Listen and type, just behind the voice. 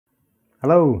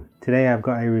Hello, today I've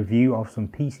got a review of some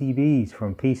PCBs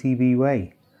from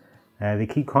PCBWay. They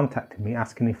keep contacting me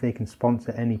asking if they can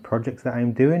sponsor any projects that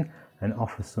I'm doing and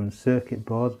offer some circuit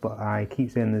boards, but I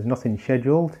keep saying there's nothing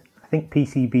scheduled. I think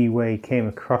PCBWay came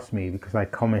across me because I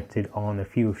commented on a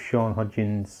few of Sean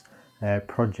Hodgins'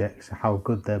 projects, how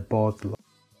good their boards look.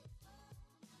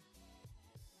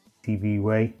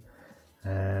 PCBWay,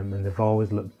 and they've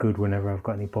always looked good whenever I've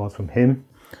got any boards from him.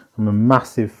 I'm a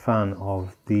massive fan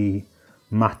of the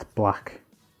matte black,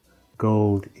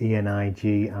 gold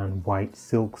ENIG and white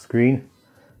silk screen,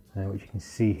 which you can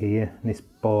see here. This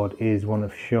board is one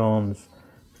of Sean's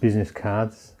business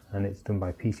cards and it's done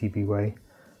by PCBWay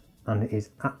and it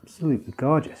is absolutely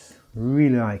gorgeous.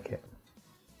 Really like it.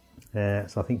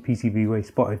 So I think PCBWay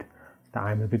spotted that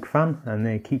I'm a big fan and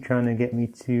they keep trying to get me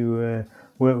to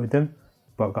work with them,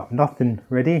 but I've got nothing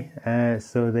ready,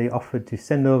 so they offered to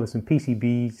send over some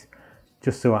PCBs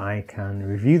just so I can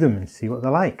review them and see what they're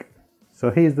like.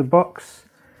 So here's the box.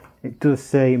 It does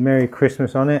say Merry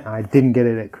Christmas on it. I didn't get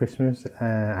it at Christmas.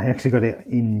 I actually got it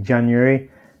in January,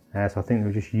 so I think they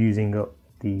were just using up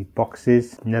the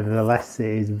boxes. Nevertheless, it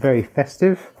is very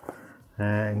festive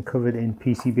and covered in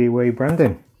PCBWay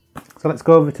branding. So let's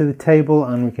go over to the table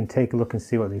and we can take a look and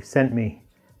see what they've sent me.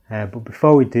 But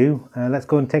before we do, let's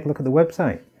go and take a look at the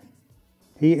website.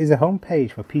 Here is a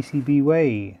homepage for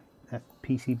PCBWay at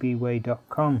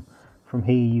PCBWay.com. From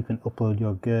here you can upload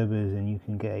your Gerbers and you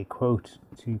can get a quote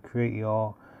to create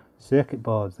your circuit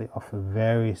boards. They offer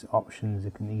various options.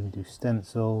 They can even do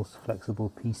stencils,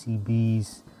 flexible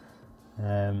PCBs.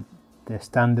 Their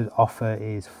standard offer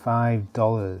is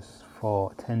 $5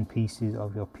 for 10 pieces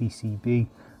of your PCB,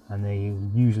 and they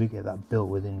usually get that built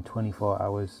within 24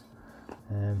 hours.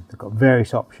 They've got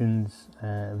various options,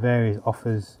 various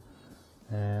offers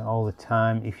all the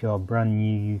time. If you're brand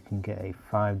new, you can get a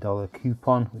 $5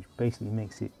 coupon, which basically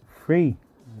makes it free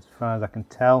as far as I can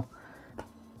tell.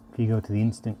 If you go to the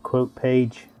instant quote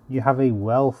page, you have a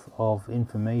wealth of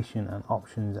information and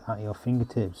options at your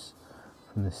fingertips,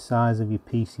 from the size of your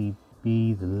PCB,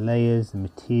 the layers, the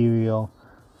material,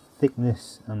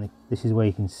 thickness, and this is where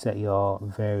you can set your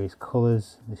various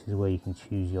colors. This is where you can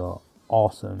choose your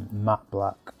awesome matte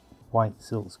black, white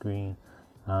silk screen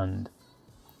and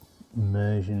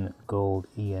immersion gold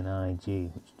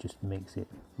ENIG, which just makes it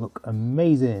look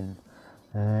amazing.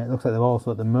 It looks like they're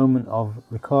also at the moment of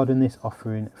recording this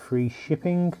offering free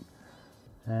shipping.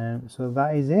 So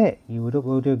that is it. You would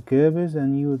upload your Gerbers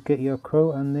and you would get your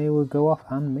quote and they will go off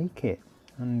and make it.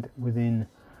 And within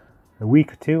a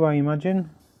week or two, I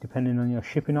imagine, depending on your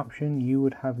shipping option, you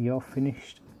would have your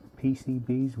finished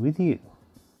PCBs with you.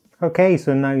 Okay,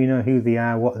 so now you know who they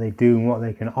are, what they do and what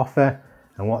they can offer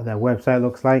and what their website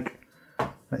looks like.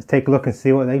 Let's take a look and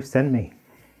see what they've sent me.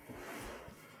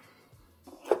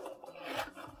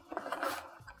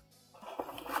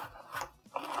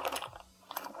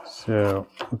 So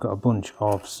we've got a bunch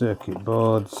of circuit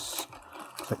boards,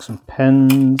 like some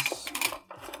pens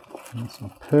and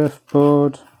some perf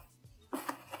board.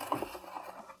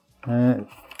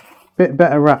 Bit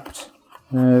better wrapped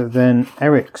than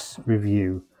Eric's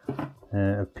review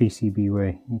of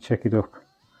PCBWay. You can check it up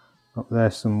there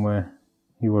somewhere.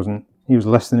 He was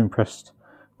less than impressed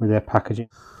with their packaging.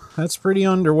 That's pretty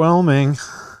underwhelming.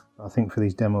 I think for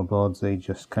these demo boards they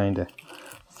just kind of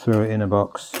throw it in a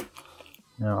box.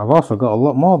 Now I've also got a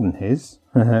lot more than his,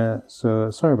 so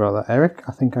sorry about that, Eric.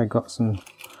 I think I got some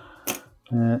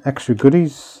extra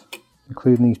goodies,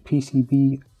 including these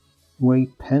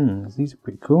PCBWay pens. These are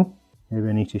pretty cool. Maybe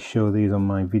I need to show these on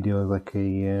my video like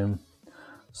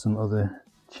some other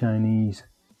Chinese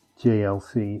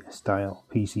JLC style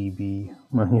PCB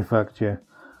manufacturer.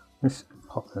 Let's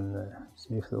pop them there,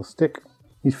 see if they'll stick.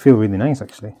 These feel really nice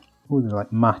actually. Oh, they're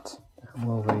like matte.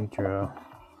 Will they draw?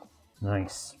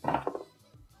 Nice.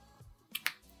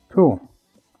 Cool.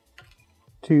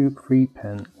 2 free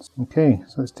pens. Okay,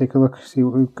 so let's take a look, see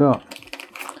what we've got.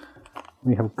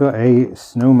 We have got a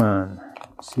snowman.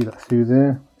 See that through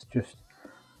there? Let's just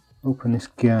open this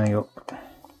guy up.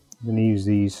 I'm going to use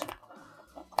these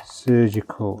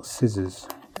surgical scissors.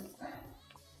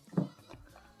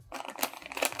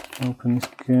 Open this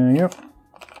guy up.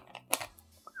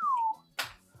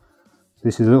 So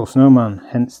this is a little snowman,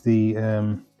 hence the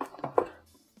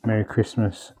Merry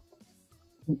Christmas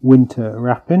winter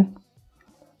wrapping.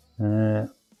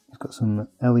 It's got some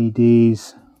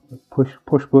LEDs,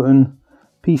 push button.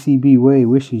 PCBWay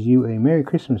wishes you a Merry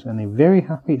Christmas and a very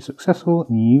happy, successful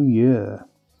New Year.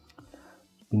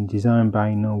 It's been designed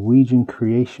by Norwegian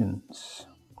Creations.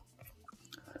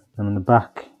 And on the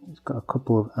back, it's got a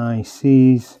couple of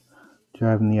ICs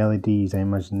driving the LEDs. I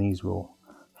imagine these will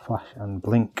flash and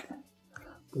blink.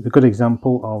 It's a good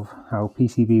example of how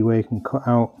PCBWay can cut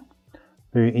out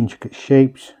very intricate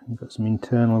shapes. You've got some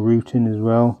internal routing as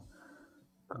well.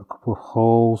 Got a couple of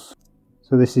holes.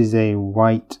 So this is a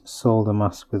white solder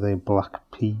mask with a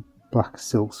black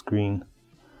silk screen,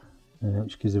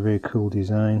 which gives a very cool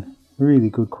design. Really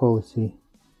good quality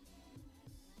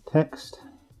text.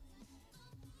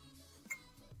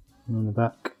 And on the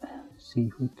back, see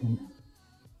if we can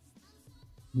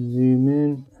zoom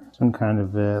in. Some kind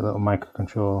of little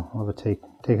microcontroller. I'll have a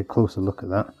take a closer look at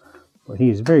that. But he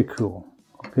is very cool.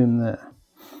 Up in there.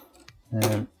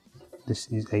 This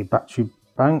is a battery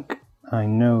bank. I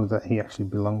know that he actually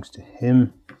belongs to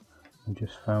him. I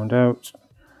just found out.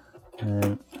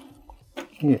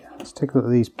 Yeah, let's take a look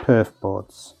at these perf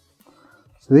boards.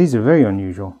 So these are very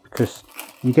unusual because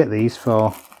you get these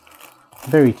for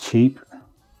very cheap,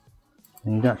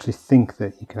 and you'd actually think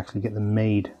that you could actually get them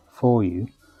made for you.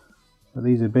 But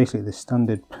these are basically the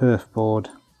standard perf board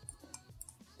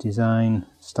design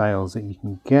styles that you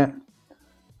can get.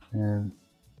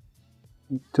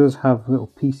 It does have a little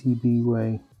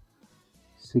PCBWay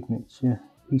signature,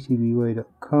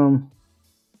 PCBWay.com.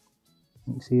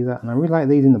 You can see that, and I really like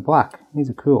these in the black. These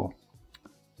are cool.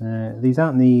 These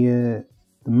aren't the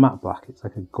matte black, it's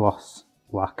like a gloss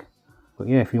black. But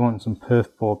yeah, if you want some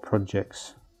perf board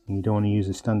projects and you don't want to use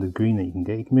the standard green that you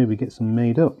can maybe get some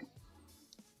made up.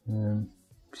 You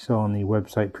saw on the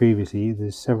website previously,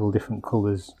 there's several different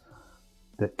colours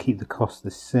that keep the cost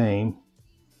the same.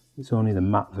 It's only the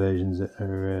matte versions that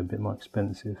are a bit more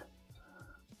expensive.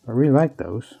 I really like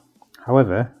those.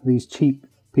 However, these cheap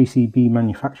PCB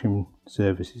manufacturing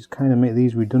services kind of make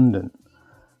these redundant.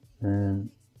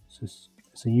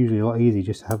 So usually a lot easier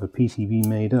just to have a PCB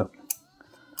made up.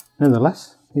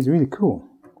 Nevertheless, these are really cool.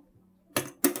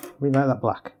 Really like that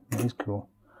black. It is cool.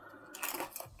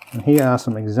 And here are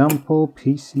some example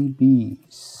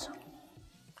PCBs.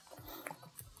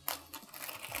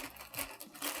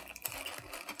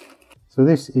 So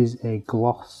this is a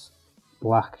gloss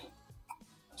black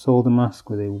solder mask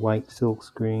with a white silk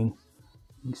screen.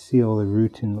 You can see all the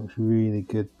routing looks really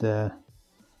good there.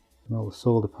 And all the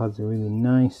solder pads are really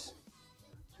nice.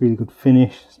 It's really good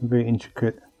finish, some very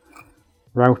intricate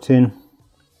routing.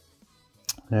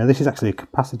 This is actually a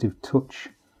capacitive touch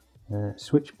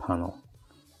switch panel.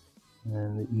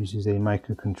 And it uses a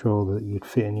microcontroller that you'd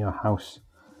fit in your house.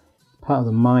 Part of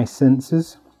the My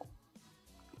Sensors.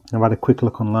 I've had a quick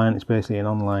look online. It's basically an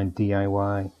online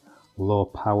DIY low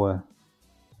power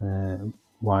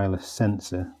wireless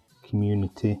sensor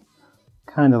community,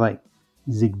 kind of like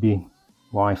Zigbee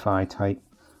Wi-Fi type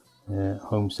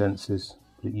home sensors,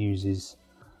 but it uses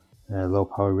low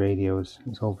power radios.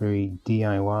 It's all very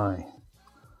DIY.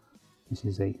 This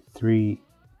is a 3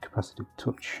 capacitive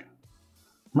touch.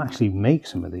 I might actually make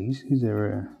some of these. These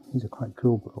are quite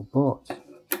cool little boards.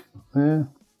 There.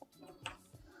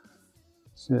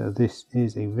 So this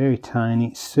is a very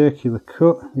tiny circular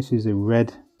cut. This is a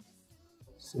red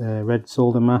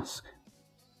solder mask,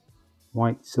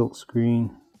 white silk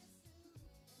screen.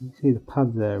 You can see the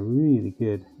pads there, really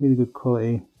good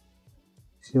quality. You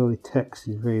see all the text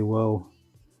is very well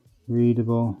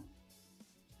readable,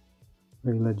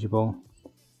 very legible.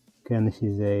 Again, this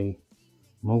is a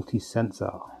multi-sensor.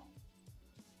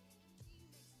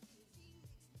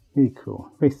 Really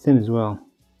cool, very thin as well.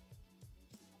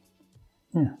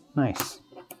 Yeah, nice.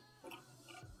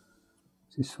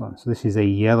 This one, so this is a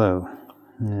yellow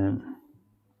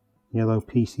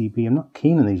PCB. I'm not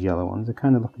keen on these yellow ones. They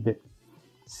kind of look a bit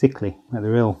sickly, like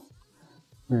they're ill.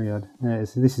 Very odd.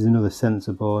 So this is another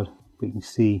sensor board, but you can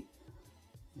see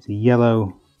it's a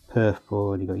yellow perf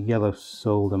board. You've got yellow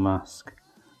solder mask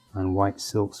and white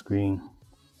silk screen.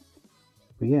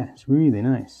 But yeah, it's really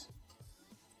nice.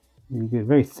 Really good.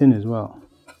 Very thin as well.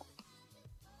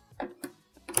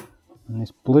 And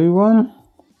this blue one,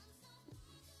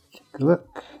 take a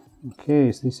look.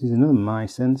 Okay, so this is another My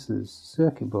Sensors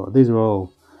circuit board. These are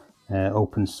all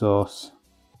open source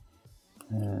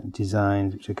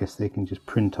designs, which I guess they can just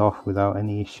print off without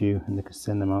any issue, and they can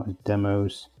send them out as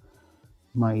demos.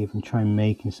 Might even try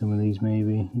making some of these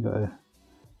maybe. You've got a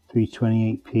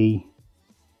 328p,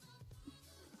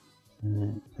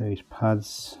 various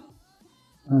pads.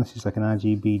 Oh, this is like an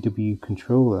RGBW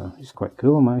controller. This is quite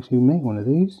cool. I might actually make one of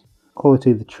these.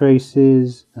 Quality of the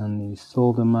traces and the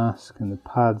solder mask and the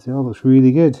pads, it all looks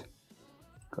really good.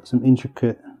 Got some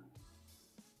intricate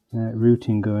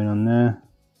routing going on there.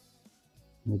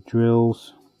 And the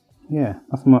drills. Yeah,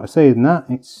 nothing more to say than that.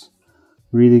 It's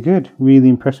really good. Really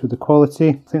impressed with the quality.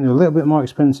 I think they're a little bit more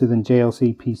expensive than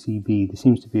JLC PCB. There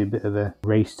seems to be a bit of a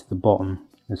race to the bottom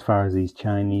as far as these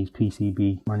Chinese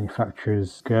PCB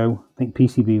manufacturers go. I think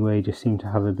PCBWay just seem to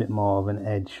have a bit more of an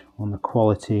edge on the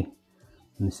quality,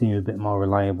 and they seem a bit more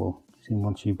reliable.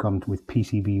 Once you've gone with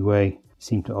PCBWay, you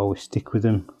seem to always stick with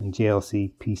them, and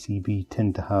JLC PCB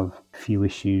tend to have a few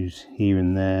issues here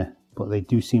and there, but they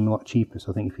do seem a lot cheaper.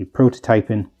 So I think if you're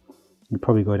prototyping, you'd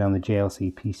probably go down the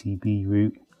JLC PCB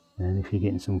route, and if you're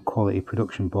getting some quality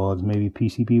production boards, maybe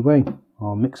PCBWay,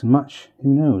 or mix and match,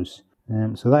 who knows.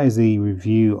 So that is the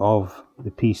review of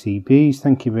the PCBs.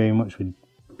 Thank you very much for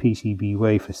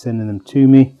PCBWay for sending them to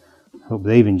me. I hope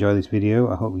they've enjoyed this video.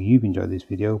 I hope you've enjoyed this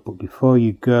video. But before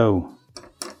you go,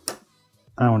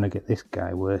 I want to get this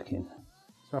guy working.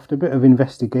 So after a bit of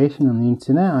investigation on the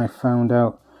internet, I found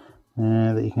out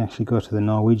that you can actually go to the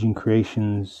Norwegian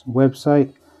Creations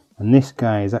website, and this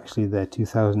guy is actually their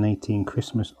 2018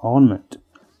 Christmas ornament,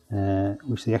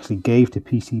 which they actually gave to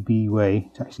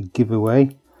PCBWay to actually give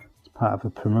away. It's part of a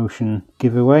promotion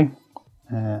giveaway,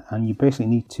 and you basically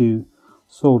need to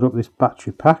solder up this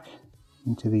battery pack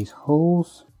into these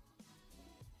holes,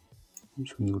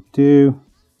 which we will do.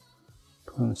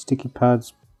 Put on the sticky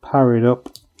pads, power it up,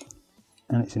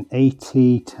 and it's an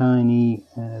AT Tiny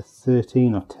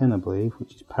 13 or 10 I believe,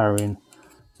 which is powering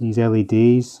these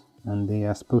LEDs, and they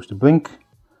are supposed to blink.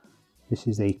 This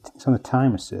is it's on a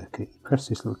timer circuit. You press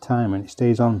this little timer and it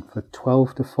stays on for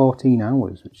 12 to 14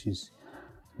 hours, which is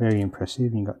very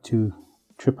impressive. And you've got two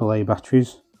AAA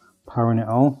batteries powering it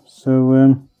all.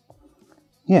 So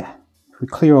yeah, if we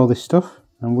clear all this stuff,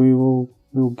 and we'll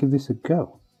give this a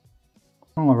go.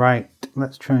 Alright,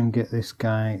 let's try and get this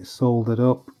guy soldered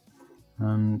up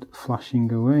and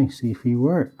flashing away, see if he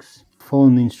works.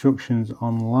 Following the instructions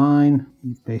online,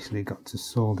 you've basically got to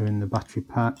solder in the battery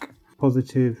pack,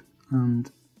 positive,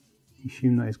 and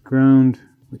assume that is ground,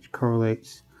 which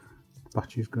correlates. The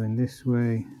battery's going this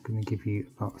way, going to give you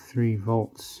about 3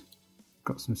 volts.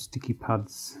 Got some sticky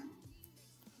pads.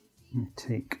 I'm going to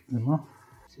take them off.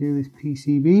 See this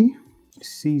PCB? It's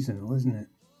seasonal, isn't it?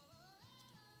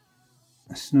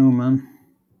 A snowman.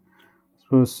 I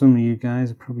suppose some of you guys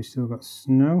have probably still got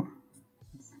snow.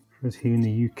 For us here in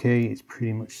the UK, it's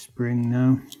pretty much spring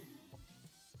now.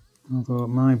 Although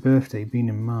my birthday being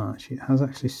in March, it has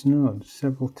actually snowed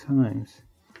several times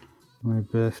on my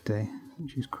birthday,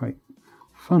 which is quite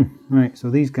fun. Right, so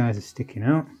these guys are sticking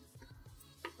out.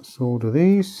 Solder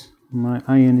these. My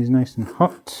iron is nice and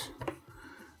hot.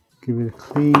 Give it a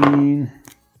clean.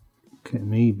 Look at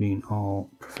me being all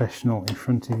professional in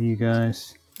front of you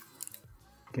guys.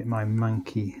 Get my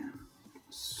manky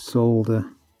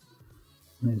solder.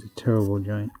 There's a terrible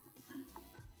joint.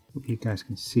 Hope you guys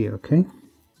can see it okay.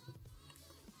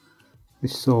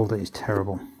 This solder is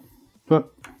terrible,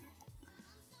 but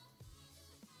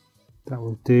that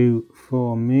will do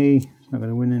for me. It's not going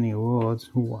to win any awards.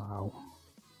 Wow.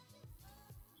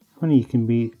 Funny, you can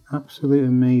be absolutely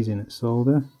amazing at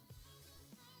solder.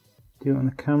 Do it on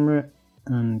the camera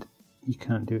and you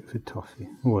can't do it for toffee.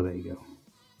 Oh, there you go.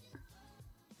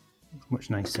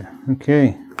 Much nicer. Okay,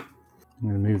 I'm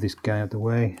going to move this guy out of the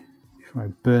way before I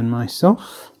burn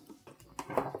myself.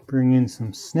 Bring in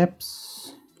some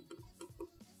snips.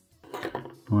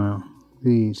 Wow,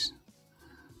 these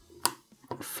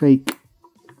fake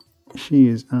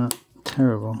shears are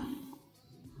terrible.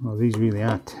 Oh, these really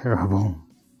are terrible.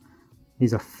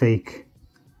 These are fake,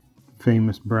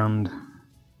 famous brand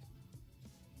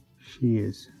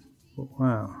shears. But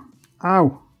wow.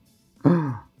 Ow!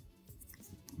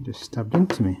 Just stabbed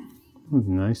into me. That was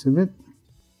nice of it.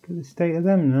 Look at the state of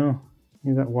them now.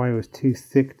 Maybe that wire was too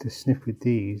thick to snip with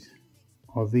these.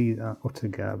 Or these are utter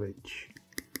garbage.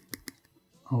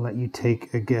 I'll let you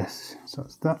take a guess. So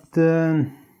that's that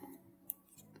done.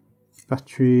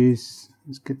 Batteries.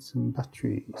 Let's get some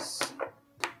batteries.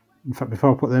 In fact,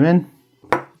 before I put them in,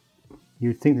 you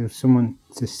would think there was someone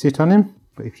to sit on him.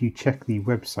 But if you check the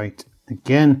website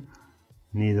again,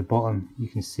 near the bottom, you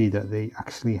can see that they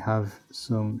actually have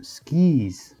some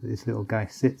skis that this little guy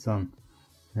sits on,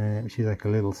 which is like a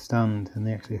little stand, and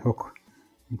they actually hook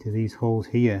into these holes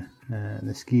here.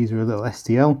 The skis are a little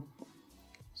STL,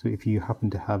 so if you happen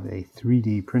to have a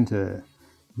 3D printer,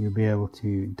 you'll be able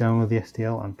to download the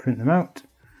STL and print them out,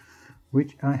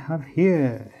 which I have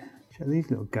here. Check these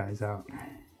little guys out.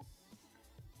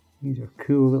 These are a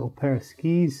cool little pair of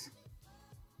skis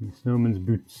and snowman's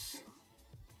boots.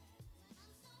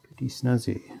 Pretty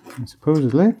snazzy. And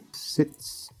supposedly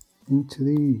sits into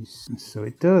these. And so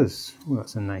it does. Well,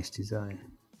 that's a nice design.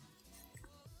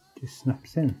 Just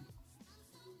snaps in.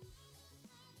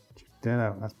 Check that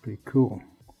out. That's pretty cool.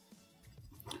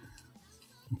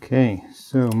 Okay,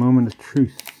 so moment of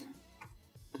truth.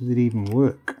 Does it even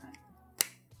work?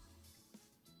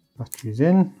 Batteries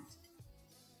in.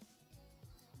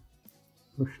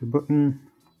 Push the button.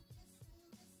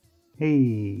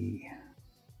 Hey!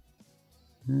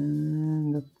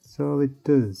 And that's all it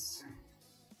does.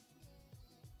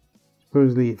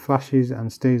 Supposedly it flashes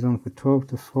and stays on for 12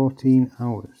 to 14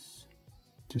 hours.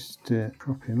 Just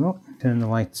prop him up, turn the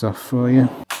lights off for you.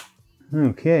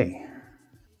 Okay.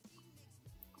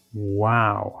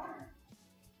 Wow.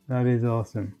 That is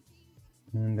awesome.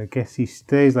 And I guess he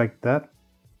stays like that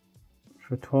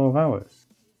for 12 hours.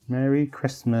 Merry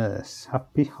Christmas.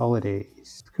 Happy holidays.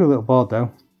 It's a cool little board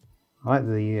though. I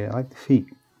like the feet.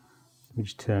 We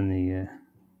just turn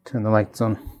the lights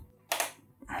on.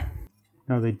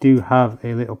 Now they do have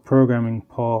a little programming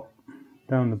port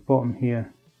down the bottom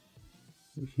here,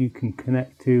 which you can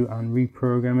connect to and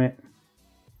reprogram it,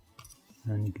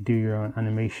 and you can do your own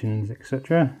animations,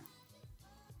 etc.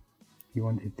 If you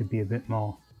want it to be a bit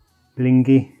more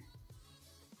blingy.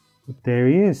 But there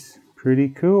he is, pretty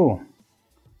cool.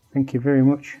 Thank you very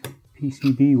much,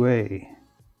 PCBWay.